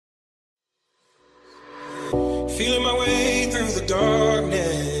Feeling my way through the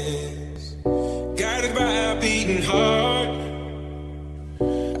darkness, guided by a beating heart.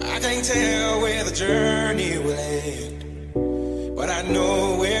 I can't tell where the journey will end, but I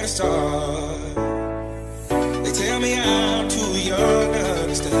know where to start. They tell me I'm too young to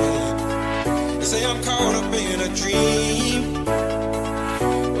understand. They say I'm caught up in a dream.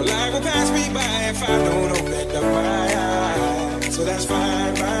 Well, life will pass me by if I don't open up my eyes, so that's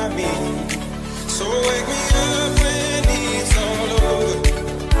fine by me. So wake me up when it's all over,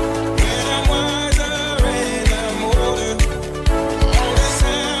 when I'm wiser and I'm older. All this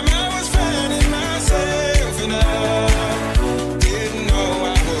time I was finding myself and I didn't know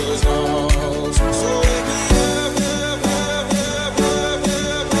I was lost. So wake me up, up, up, up, up,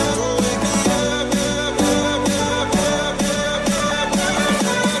 up, up.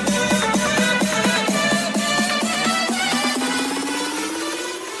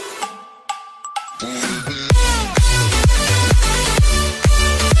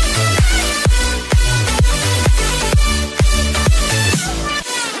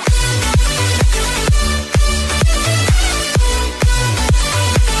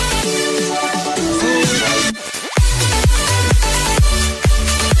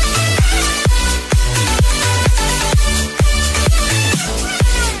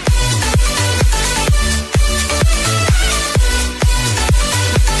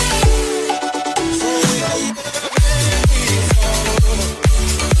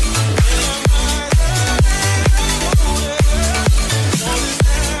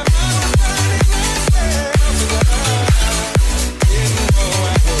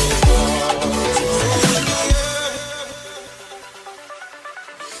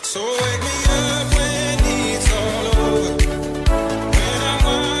 So wake me up, up, up, up,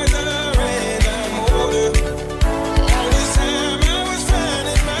 up,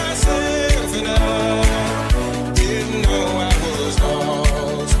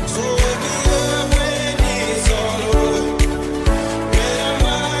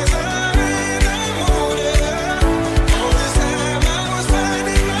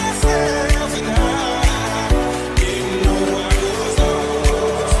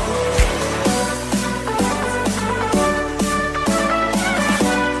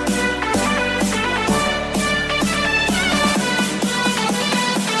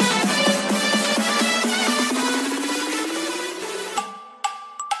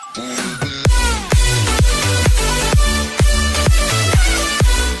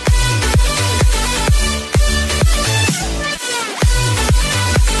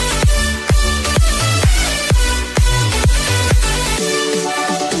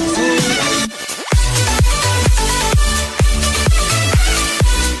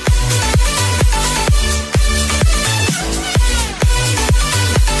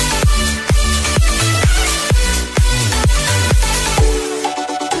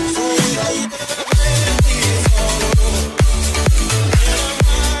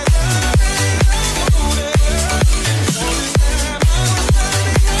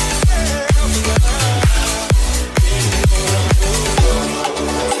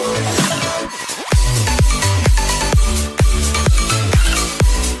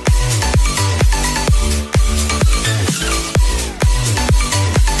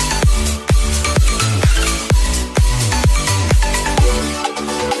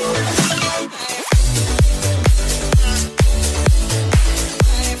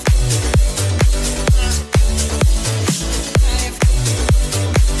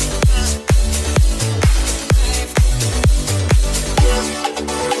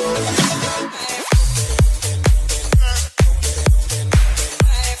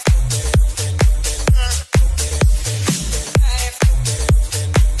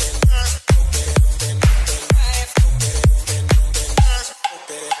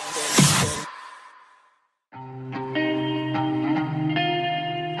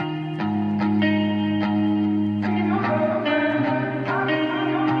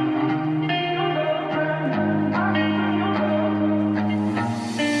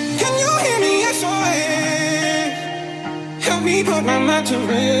 put my mind to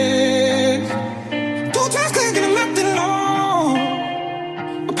rest. 2 times clicking and nothing long.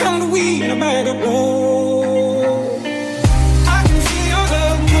 A pound of weed and a bag of blow. I can feel your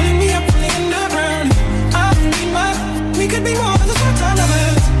love pulling me up from the underground. I need my, we could be more than just part-time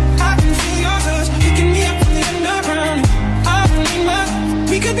lovers. I can feel your touch picking me up from the underground. I need my,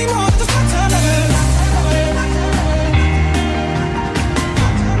 we could be more than just part-time lovers.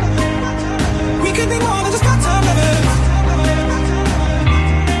 We could be more than just part-time lovers.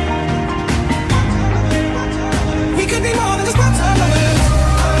 We could be more than just part-time lovers.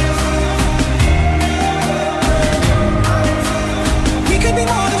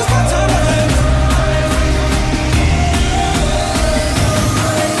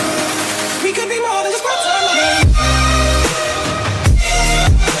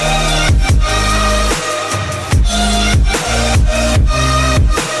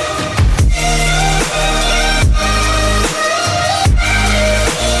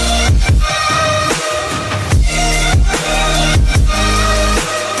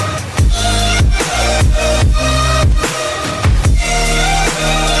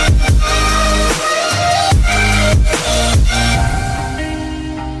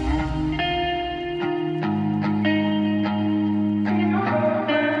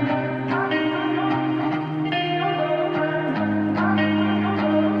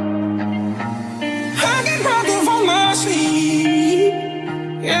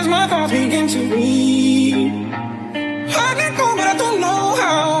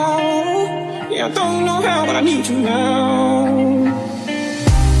 I don't know how, but I need you now.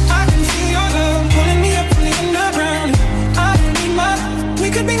 I can feel your love pulling me up from the underground. I don't need my, we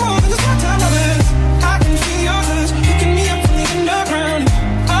could be more than just part-time lovers. I can feel your touch picking me up from the underground.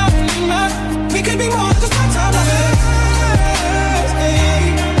 I don't need my, we could be more than just part-time lovers.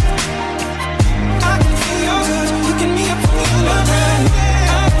 Hey. I can feel your touch picking me up from the underground.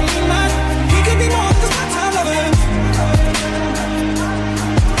 I don't need my, we could be more than just part-time lovers.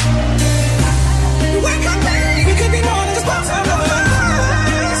 Wake up, baby. We could be more than just part-time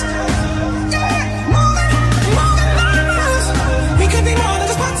lovers. Yeah, more than lovers. We could be more than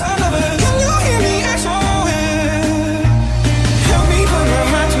just part-time lovers. Can you hear me SOS? Help me put my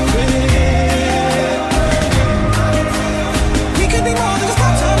mind to it. We could be more than just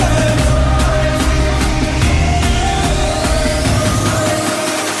part-time lovers.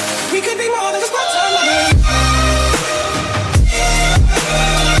 We could be more than just part-time lovers.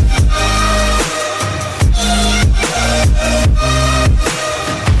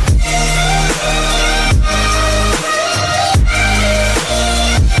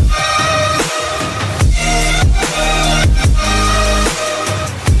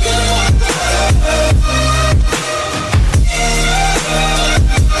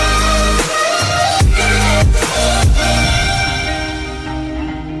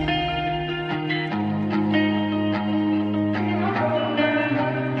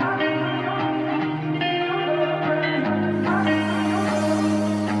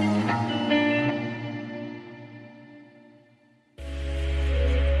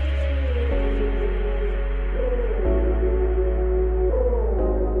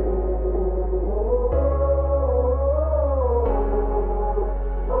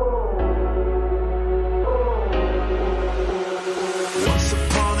 Once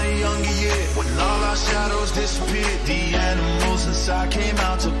upon a younger year, when all our shadows disappeared, the animals inside came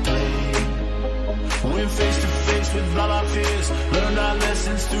out to play. Went face to face with all our fears, learned our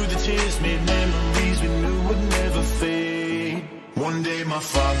lessons through the tears, made memories we knew would never fade. One day my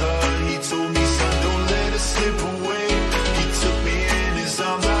father, he told me, son, don't let it slip away. He took me